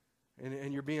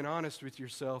and you're being honest with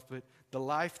yourself, but the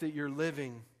life that you're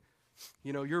living,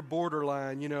 you know, you're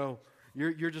borderline, you know,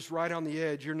 you're just right on the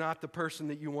edge. You're not the person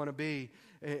that you want to be,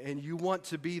 and you want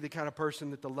to be the kind of person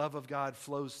that the love of God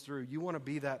flows through. You want to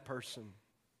be that person.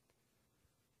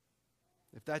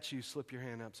 If that's you, slip your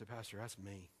hand up and say, Pastor, that's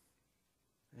me.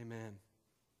 Amen.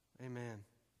 Amen.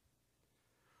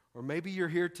 Or maybe you're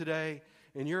here today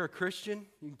and you're a Christian.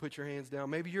 You can put your hands down.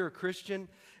 Maybe you're a Christian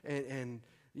and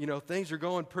you know, things are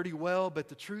going pretty well, but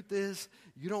the truth is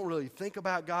you don't really think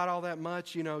about God all that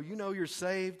much. You know you're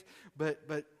saved,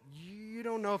 but you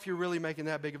don't know if you're really making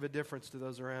that big of a difference to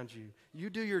those around you. You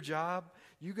do your job.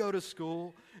 You go to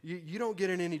school. You don't get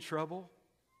in any trouble.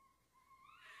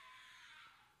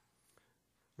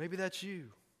 Maybe that's you.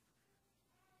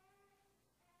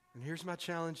 And here's my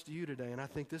challenge to you today, and I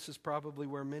think this is probably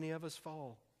where many of us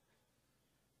fall,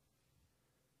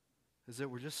 is that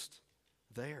we're just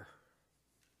there.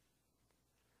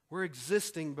 We're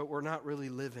existing, but we're not really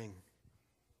living.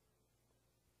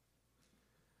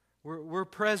 We're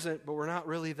present, but we're not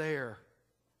really there.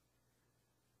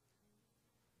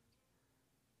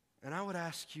 And I would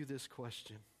ask you this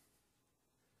question.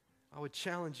 I would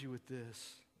challenge you with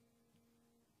this.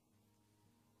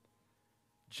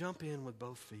 Jump in with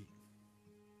both feet.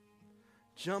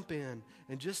 Jump in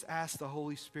and just ask the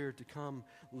Holy Spirit to come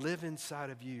live inside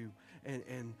of you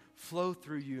and flow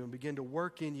through you and begin to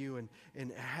work in you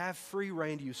and have free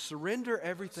reign to you. Surrender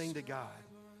everything to God.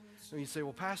 And you say,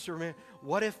 well, Pastor, man,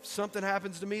 what if something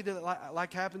happens to me that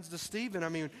like happens to Stephen? I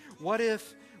mean, what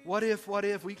if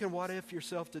we can what if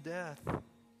yourself to death?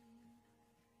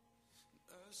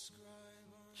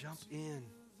 Jump in.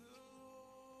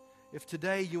 If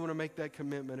today you want to make that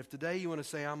commitment, if today you want to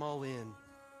say, I'm all in.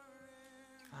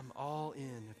 I'm all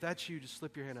in. If that's you, just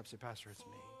slip your hand up and say, Pastor, it's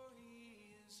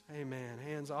me. Amen.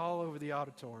 Hands all over the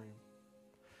auditorium.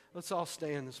 Let's all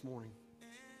stand this morning.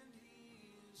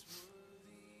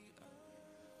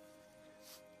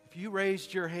 If you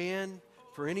raised your hand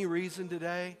for any reason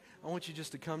today, I want you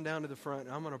just to come down to the front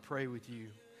and I'm going to pray with you.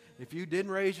 If you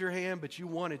didn't raise your hand but you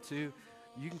wanted to,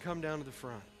 you can come down to the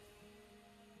front.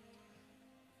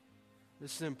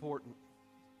 This is important.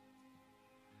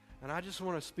 And I just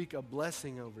want to speak a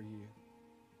blessing over you.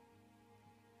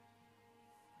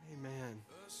 Amen.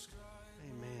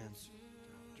 Amen.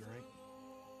 Drink.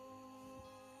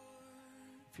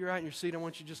 If you're out in your seat, I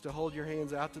want you just to hold your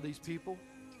hands out to these people.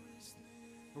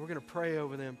 And we're going to pray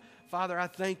over them. Father, I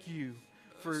thank you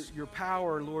for your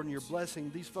power, Lord, and your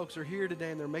blessing. These folks are here today,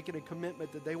 and they're making a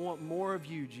commitment that they want more of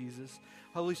you, Jesus.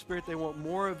 Holy Spirit, they want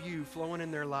more of you flowing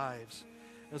in their lives.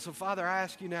 And so, Father, I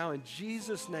ask you now in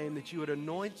Jesus' name that you would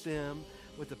anoint them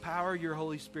with the power of your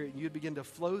Holy Spirit, and you'd begin to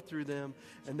flow through them,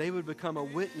 and they would become a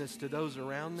witness to those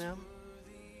around them.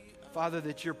 Father,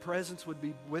 that your presence would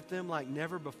be with them like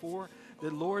never before.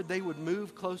 That, Lord, they would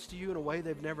move close to you in a way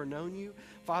they've never known you.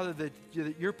 Father, that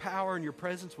your power and your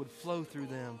presence would flow through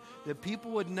them. That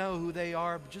people would know who they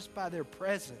are just by their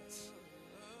presence,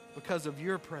 because of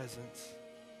your presence.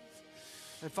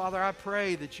 And, Father, I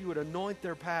pray that you would anoint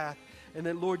their path and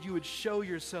that, Lord, you would show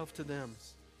yourself to them.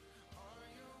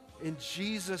 In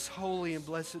Jesus' holy and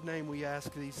blessed name we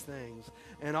ask these things.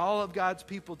 And all of God's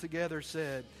people together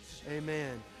said,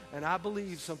 amen. And I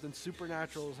believe something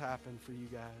supernatural has happened for you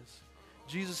guys.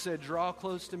 Jesus said, draw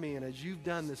close to me. And as you've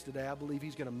done this today, I believe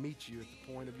he's going to meet you at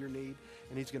the point of your need.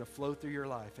 And he's going to flow through your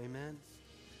life. Amen?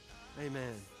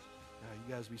 Amen. Now,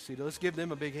 you guys be seated. Let's give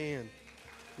them a big hand.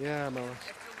 Yeah, Mama.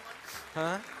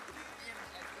 Huh?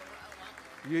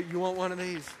 You want one of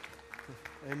these?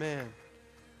 Amen.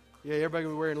 Yeah, everybody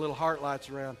will be wearing little heart lights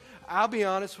around. I'll be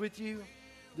honest with you.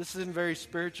 This isn't very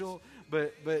spiritual,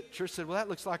 but Trish said, well, that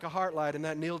looks like a heart light in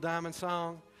that Neil Diamond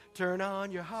song. Turn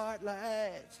on your heart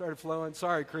light. Started flowing.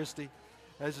 Sorry, Christy.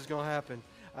 That's just going to happen.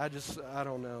 I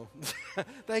don't know.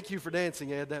 Thank you for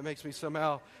dancing, Ed. That makes me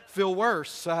somehow feel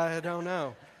worse. I don't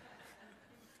know.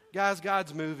 Guys,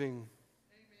 God's moving.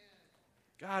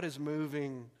 God is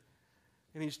moving.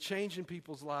 And he's changing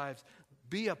people's lives.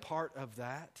 Be a part of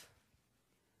that.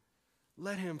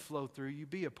 Let him flow through you.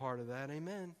 Be a part of that.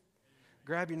 Amen.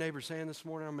 Grab your neighbor's hand this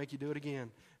morning. I'll make you do it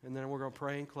again. And then we're going to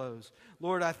pray and close.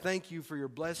 Lord, I thank you for your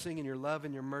blessing and your love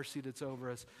and your mercy that's over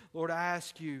us. Lord, I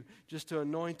ask you just to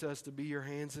anoint us to be your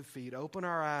hands and feet. Open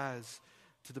our eyes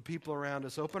to the people around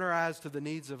us. Open our eyes to the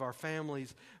needs of our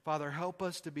families. Father, help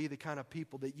us to be the kind of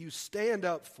people that you stand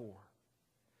up for.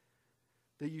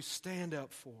 That you stand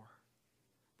up for.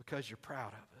 Because you're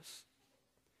proud of us.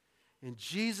 In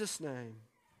Jesus' name,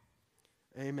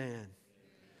 amen.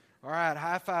 All right,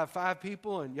 high five 5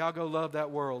 people, and y'all go love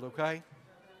that world, okay?